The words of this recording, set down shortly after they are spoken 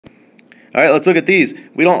All right, let's look at these.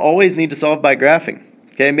 We don't always need to solve by graphing.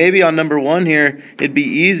 Okay, maybe on number 1 here, it'd be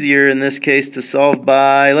easier in this case to solve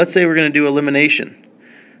by, let's say we're going to do elimination.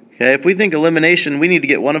 Okay, if we think elimination, we need to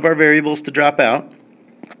get one of our variables to drop out.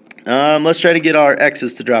 Let's try to get our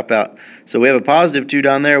x's to drop out. So we have a positive 2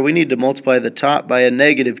 down there. We need to multiply the top by a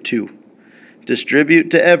negative 2.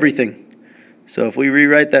 Distribute to everything. So if we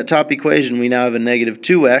rewrite that top equation, we now have a negative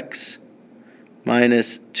 2x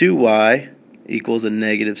minus 2y equals a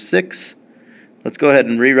negative 6. Let's go ahead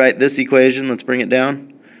and rewrite this equation. Let's bring it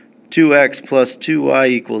down. 2x plus 2y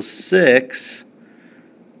equals 6.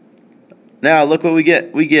 Now look what we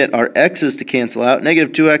get. We get our x's to cancel out.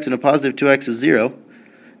 Negative 2x and a positive 2x is 0.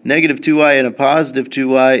 Negative 2y and a positive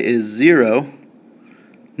 2y is 0.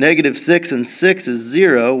 Negative 6 and 6 is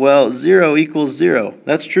 0. Well, 0 equals 0.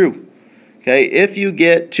 That's true. Okay, if you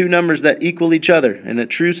get two numbers that equal each other in a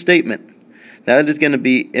true statement, that is going to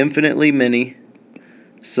be infinitely many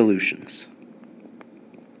solutions.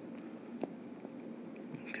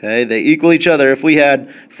 Okay, they equal each other. If we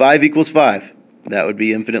had 5 equals 5, that would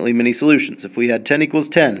be infinitely many solutions. If we had 10 equals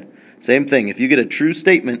 10, same thing. If you get a true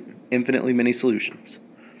statement, infinitely many solutions.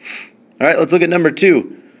 All right, let's look at number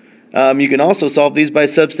 2. You can also solve these by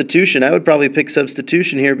substitution. I would probably pick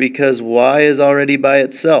substitution here because y is already by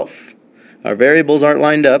itself. Our variables aren't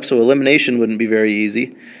lined up, so elimination wouldn't be very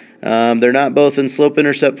easy. They're not both in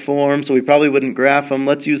slope-intercept form, so we probably wouldn't graph them.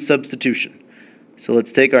 Let's use substitution. So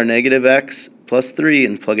let's take our negative x plus 3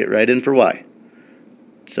 and plug it right in for y.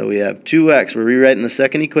 So we have 2x. We're rewriting the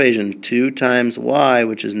second equation. 2 times y,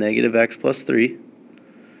 which is negative x plus 3,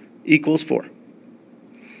 equals 4.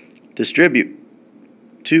 Distribute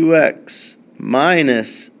 2x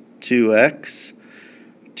minus 2x.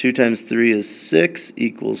 2 times 3 is 6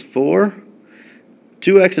 equals 4.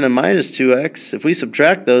 2x and a minus 2x, if we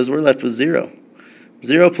subtract those, we're left with 0.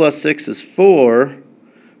 0 plus 6 is 4.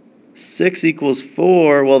 6 equals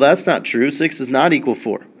 4. Well, that's not true. 6 does not equal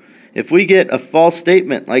 4. If we get a false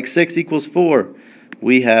statement like 6 equals 4,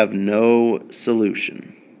 we have no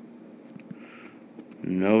solution.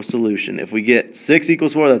 No solution. If we get 6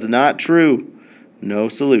 equals 4, that's not true. No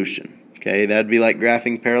solution. Okay, that'd be like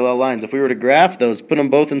graphing parallel lines. If we were to graph those, put them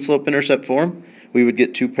both in slope-intercept form, we would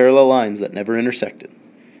get two parallel lines that never intersected.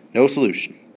 No solution.